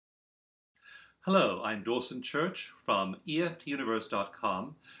Hello, I'm Dawson Church from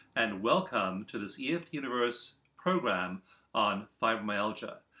EFTUniverse.com and welcome to this EFT Universe program on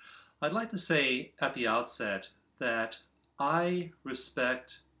fibromyalgia. I'd like to say at the outset that I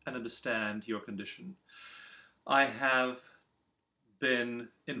respect and understand your condition. I have been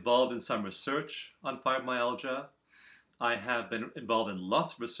involved in some research on fibromyalgia. I have been involved in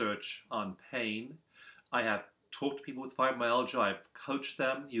lots of research on pain. I have talked to people with fibromyalgia. I've coached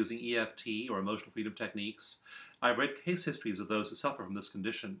them using EFT or emotional freedom techniques. I've read case histories of those who suffer from this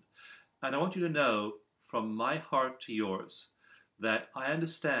condition. And I want you to know from my heart to yours that I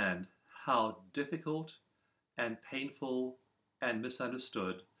understand how difficult and painful and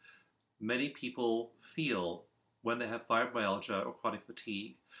misunderstood many people feel when they have fibromyalgia or chronic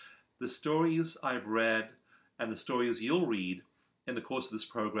fatigue. The stories I've read and the stories you'll read in the course of this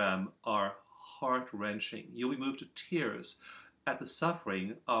program are heart-wrenching. You'll be moved to tears at the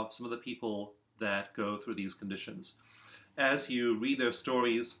suffering of some of the people that go through these conditions. As you read their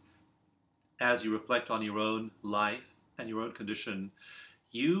stories, as you reflect on your own life and your own condition,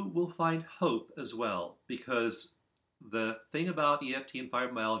 you will find hope as well, because the thing about EFT and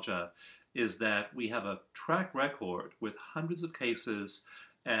fibromyalgia is that we have a track record with hundreds of cases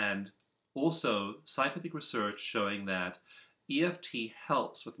and also scientific research showing that EFT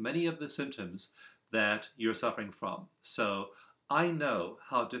helps with many of the symptoms that you're suffering from. So I know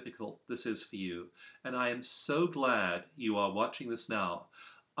how difficult this is for you, and I am so glad you are watching this now.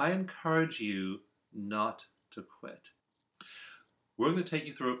 I encourage you not to quit. We're going to take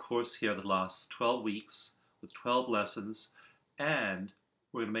you through a course here that lasts 12 weeks with 12 lessons, and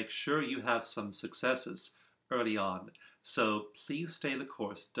we're going to make sure you have some successes early on. So please stay the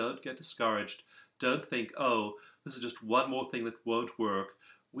course. Don't get discouraged. Don't think, oh, this is just one more thing that won't work.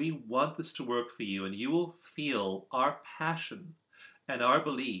 We want this to work for you, and you will feel our passion and our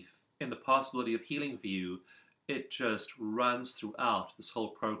belief in the possibility of healing for you. It just runs throughout this whole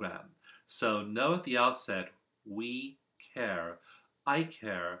program. So know at the outset, we care. I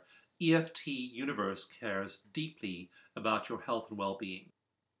care. EFT Universe cares deeply about your health and well-being.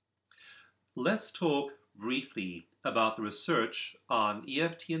 Let's talk briefly about the research on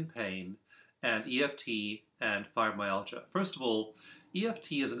EFT and pain and EFT and fibromyalgia. First of all,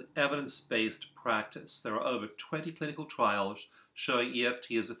 EFT is an evidence-based practice. There are over 20 clinical trials showing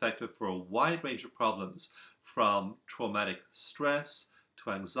EFT is effective for a wide range of problems, from traumatic stress to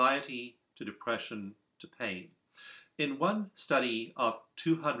anxiety to depression to pain. In one study of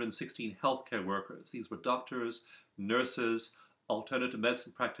 216 healthcare workers, these were doctors, nurses, alternative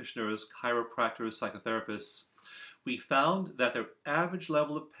medicine practitioners, chiropractors, psychotherapists, we found that their average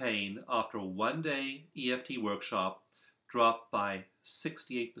level of pain after a one-day EFT workshop dropped by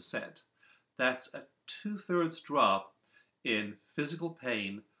 68%. That's a two-thirds drop in physical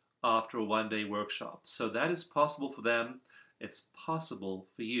pain after a one-day workshop. So that is possible for them. It's possible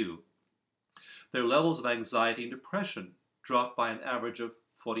for you. Their levels of anxiety and depression dropped by an average of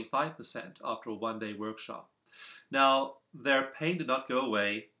 45% after a one-day workshop. Now, their pain did not go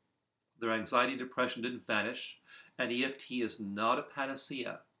away. Their anxiety and depression didn't vanish, and EFT is not a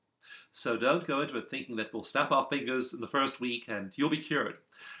panacea. So don't go into it thinking that we'll snap our fingers in the first week and you'll be cured.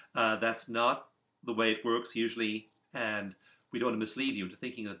 That's not the way it works usually, and we don't want to mislead you into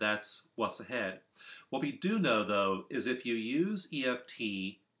thinking that that's what's ahead. What we do know, though, is if you use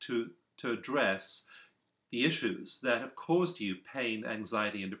EFT to address the issues that have caused you pain,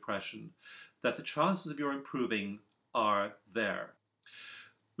 anxiety, and depression, that the chances of your improving are there.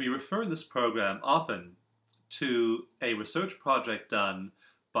 We refer in this program often to a research project done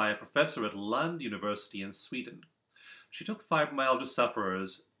by a professor at Lund University in Sweden. She took fibromyalgia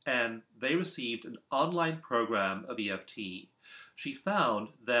sufferers and they received an online program of EFT. She found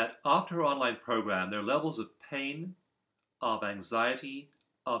that after her online program, their levels of pain, of anxiety,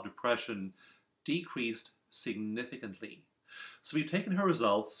 of depression decreased significantly. So we've taken her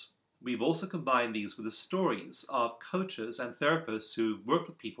results. We've also combined these with the stories of coaches and therapists who work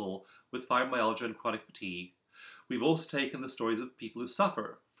with people with fibromyalgia and chronic fatigue. We've also taken the stories of people who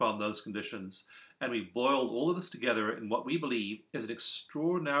suffer from those conditions, and we've boiled all of this together in what we believe is an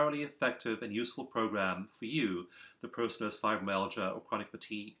extraordinarily effective and useful program for you, the person who has fibromyalgia or chronic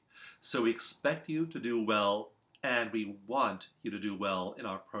fatigue. So we expect you to do well, and we want you to do well in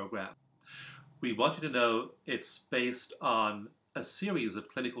our program. We want you to know it's based on a series of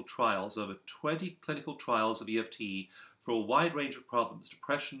clinical trials, over 20 clinical trials of EFT for a wide range of problems: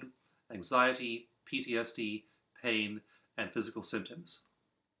 depression, anxiety, PTSD, pain, and physical symptoms.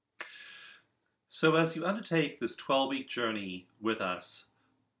 So as you undertake this 12-week journey with us,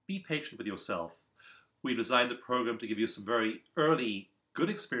 be patient with yourself. We designed the program to give you some very early good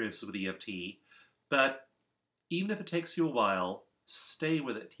experiences with EFT, But even if it takes you a while, stay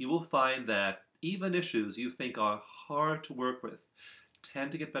with it. You will find that even issues you think are hard to work with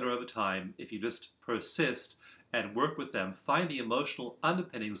tend to get better over time if you just persist and work with them, find the emotional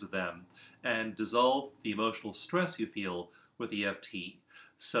underpinnings of them, and dissolve the emotional stress you feel with EFT.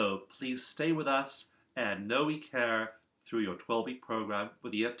 So please stay with us and know we care through your 12-week program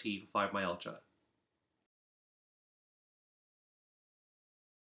with EFT for fibromyalgia.